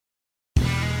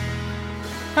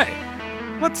Hey,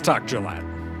 let's talk Gillette.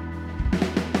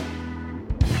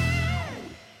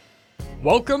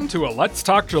 Welcome to a Let's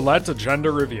Talk Gillette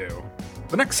agenda review.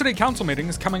 The next City Council meeting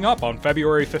is coming up on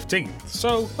February 15th,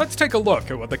 so let's take a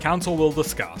look at what the Council will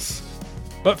discuss.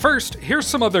 But first, here's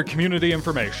some other community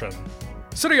information.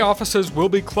 City offices will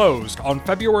be closed on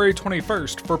February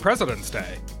 21st for President's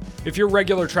Day. If your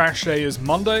regular trash day is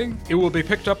Monday, it will be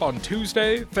picked up on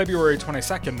Tuesday, February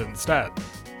 22nd instead.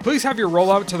 Please have your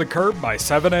rollout to the curb by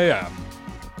 7 a.m.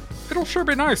 It'll sure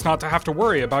be nice not to have to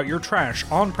worry about your trash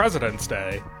on President's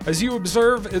Day, as you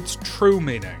observe its true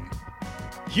meaning.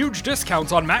 Huge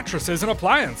discounts on mattresses and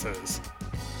appliances.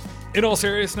 In all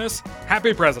seriousness,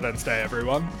 happy President's Day,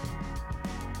 everyone.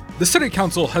 The City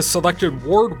Council has selected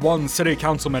Ward 1 City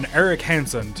Councilman Eric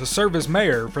Hansen to serve as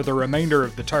mayor for the remainder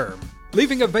of the term,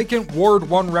 leaving a vacant Ward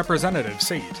 1 representative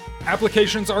seat.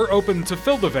 Applications are open to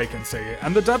fill the vacancy,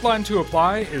 and the deadline to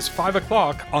apply is 5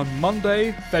 o'clock on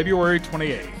Monday, February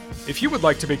 28th. If you would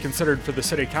like to be considered for the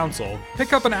City Council,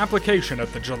 pick up an application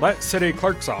at the Gillette City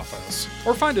Clerk's office,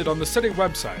 or find it on the city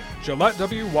website,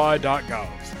 gillettewy.gov.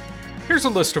 Here's a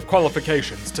list of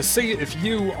qualifications to see if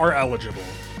you are eligible.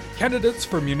 Candidates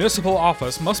for municipal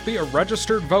office must be a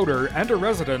registered voter and a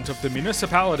resident of the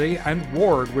municipality and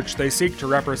ward which they seek to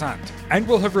represent, and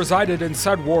will have resided in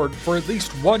said ward for at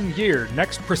least 1 year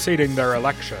next preceding their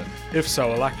election, if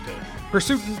so elected.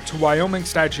 Pursuant to Wyoming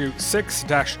Statute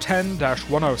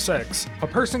 6-10-106, a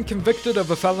person convicted of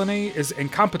a felony is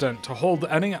incompetent to hold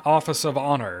any office of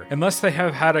honor unless they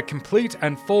have had a complete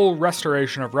and full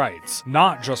restoration of rights,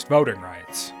 not just voting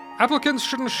rights. Applicants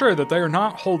should ensure that they are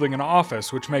not holding an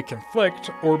office which may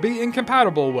conflict or be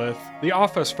incompatible with the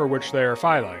office for which they are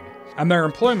filing, and their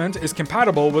employment is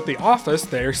compatible with the office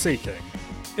they are seeking.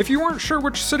 If you aren't sure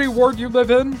which city ward you live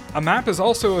in, a map is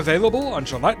also available on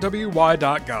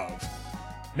gillettewy.gov.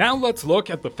 Now let's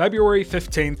look at the February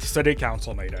 15th City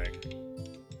Council meeting.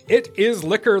 It is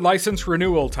liquor license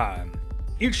renewal time.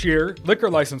 Each year, liquor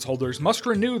license holders must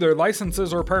renew their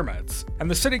licenses or permits, and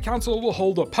the City Council will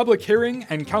hold a public hearing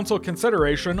and council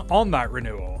consideration on that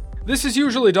renewal. This is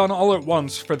usually done all at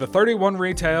once for the 31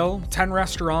 retail, 10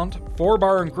 restaurant, 4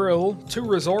 bar and grill, 2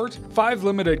 resort, 5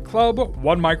 limited club,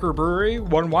 1 microbrewery,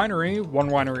 1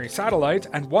 winery satellite,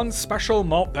 and 1 special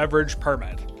malt beverage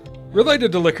permit.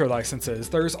 Related to liquor licenses,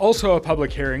 there is also a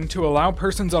public hearing to allow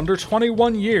persons under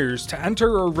 21 years to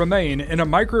enter or remain in a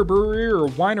microbrewery or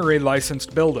winery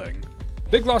licensed building.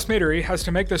 Big Lost Meadery has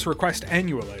to make this request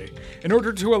annually in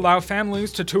order to allow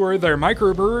families to tour their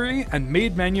microbrewery and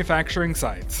mead manufacturing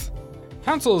sites.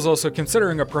 Council is also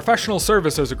considering a professional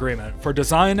services agreement for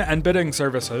design and bidding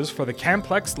services for the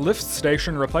Camplex lift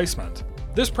station replacement.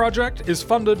 This project is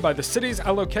funded by the city's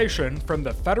allocation from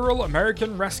the Federal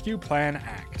American Rescue Plan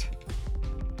Act.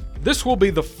 This will be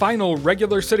the final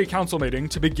regular City Council meeting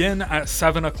to begin at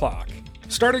 7 o'clock.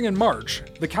 Starting in March,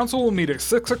 the Council will meet at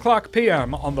 6 o'clock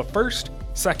p.m. on the first,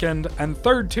 second, and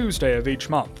third Tuesday of each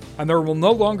month, and there will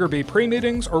no longer be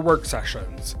pre-meetings or work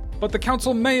sessions, but the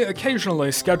Council may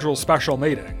occasionally schedule special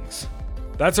meetings.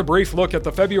 That's a brief look at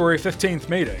the February 15th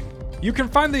meeting. You can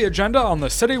find the agenda on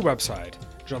the city website,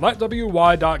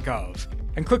 gillettewy.gov,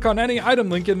 and click on any item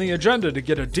link in the agenda to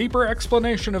get a deeper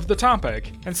explanation of the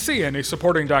topic and see any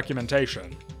supporting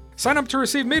documentation. Sign up to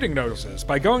receive meeting notices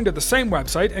by going to the same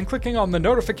website and clicking on the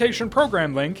notification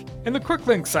program link in the quick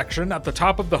links section at the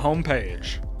top of the home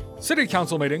page. City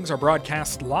Council meetings are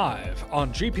broadcast live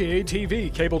on GPA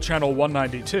TV cable channel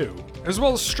 192, as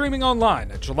well as streaming online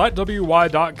at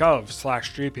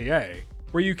gillettewy.gov/GPA,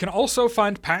 where you can also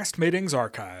find past meetings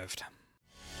archived.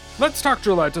 Let's Talk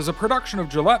Gillette is a production of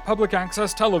Gillette Public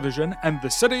Access Television and the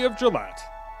City of Gillette.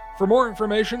 For more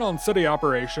information on city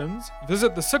operations,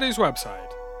 visit the city's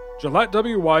website,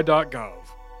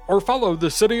 gillettewy.gov, or follow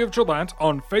the City of Gillette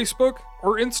on Facebook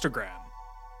or Instagram.